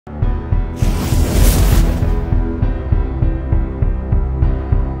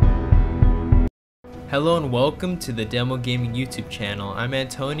Hello and welcome to the Demo Gaming YouTube channel. I'm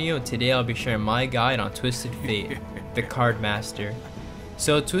Antonio and today I'll be sharing my guide on Twisted Fate, the Card Master.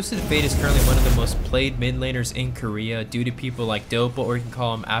 So Twisted Fate is currently one of the most played mid laners in Korea due to people like Dopo, or you can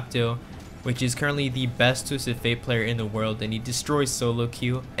call him Apto, which is currently the best Twisted Fate player in the world, and he destroys solo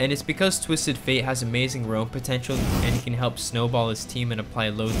queue. And it's because Twisted Fate has amazing roam potential and he can help snowball his team and apply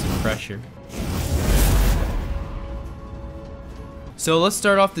loads of pressure. So let's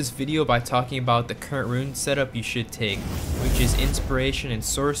start off this video by talking about the current rune setup you should take, which is Inspiration and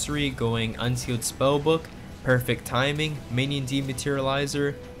Sorcery going Unsealed Spellbook, Perfect Timing, Minion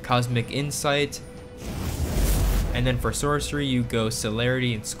Dematerializer, Cosmic Insight, and then for Sorcery you go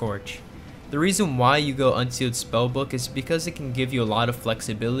Celerity and Scorch. The reason why you go Unsealed Spellbook is because it can give you a lot of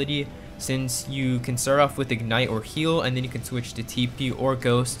flexibility, since you can start off with Ignite or Heal and then you can switch to TP or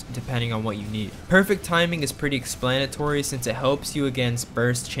Ghost depending on what you need. Perfect Timing is pretty explanatory since it helps you against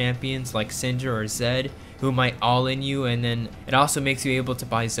burst champions like Syndra or Zed who might all-in you, and then it also makes you able to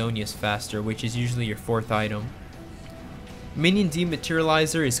buy Zhonya's faster, which is usually your 4th item. Minion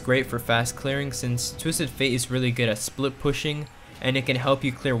Dematerializer is great for fast clearing since Twisted Fate is really good at split pushing and it can help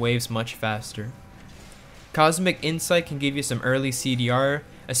you clear waves much faster. Cosmic Insight can give you some early CDR,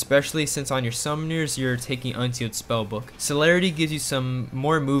 especially since on your summoners you're taking Unsealed Spellbook. Celerity gives you some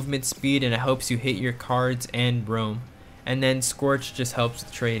more movement speed and it helps you hit your cards and roam. And then Scorch just helps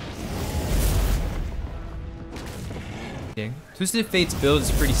with trade. Twisted Fate's build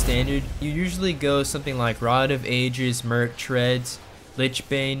is pretty standard. You usually go something like Rod of Ages, Merc Treads,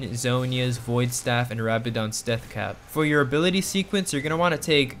 Lichbane, Zhonya's, Void Staff, and Rabadon's Death Cap. For your ability sequence, you're going to want to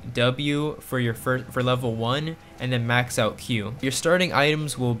take W for level 1 and then max out Q. Your starting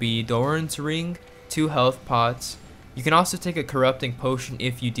items will be Doran's Ring, 2 health pots. You can also take a corrupting potion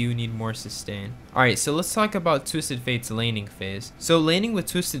if you do need more sustain. Alright, so let's talk about Twisted Fate's laning phase. So laning with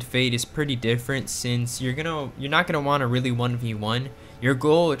Twisted Fate is pretty different since you're not gonna want to really 1v1. Your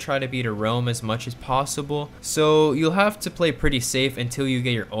goal will try to be to roam as much as possible, so you'll have to play pretty safe until you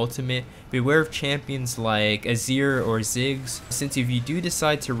get your ultimate. Beware of champions like Azir or Ziggs, since if you do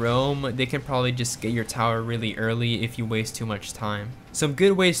decide to roam, they can probably just get your tower really early if you waste too much time. Some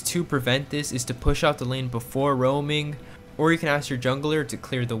good ways to prevent this is to push out the lane before roaming, or you can ask your jungler to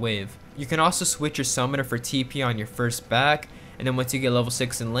clear the wave. You can also switch your summoner for TP on your first back, and then once you get level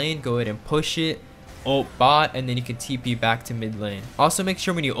 6 in lane, go ahead and push it, ult bot, and then you can TP back to mid lane. Also make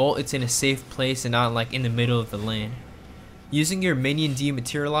sure when you ult it's in a safe place and not like in the middle of the lane. Using your Minion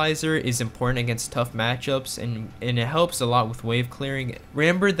Dematerializer is important against tough matchups and it helps a lot with wave clearing.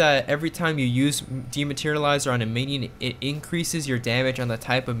 Remember that every time you use Dematerializer on a minion, it increases your damage on the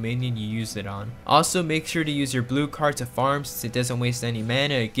type of minion you use it on. Also make sure to use your blue card to farm since it doesn't waste any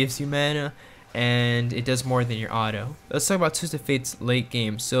mana, it gives you mana, and it does more than your auto. Let's talk about Twisted Fate's late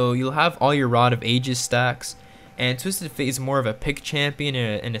game. So you'll have all your Rod of Ages stacks, and Twisted Fate is more of a pick champion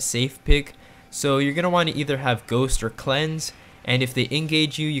and a safe pick. So you're gonna want to either have Ghost or Cleanse, and if they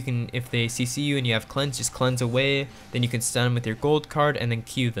engage you, if they CC you and you have Cleanse, just cleanse away. Then you can stun them with your gold card and then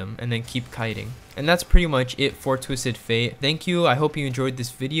Q them and then keep kiting. And that's pretty much it for Twisted Fate. Thank you. I hope you enjoyed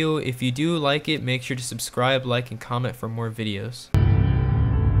this video. If you do like it, make sure to subscribe, like, and comment for more videos.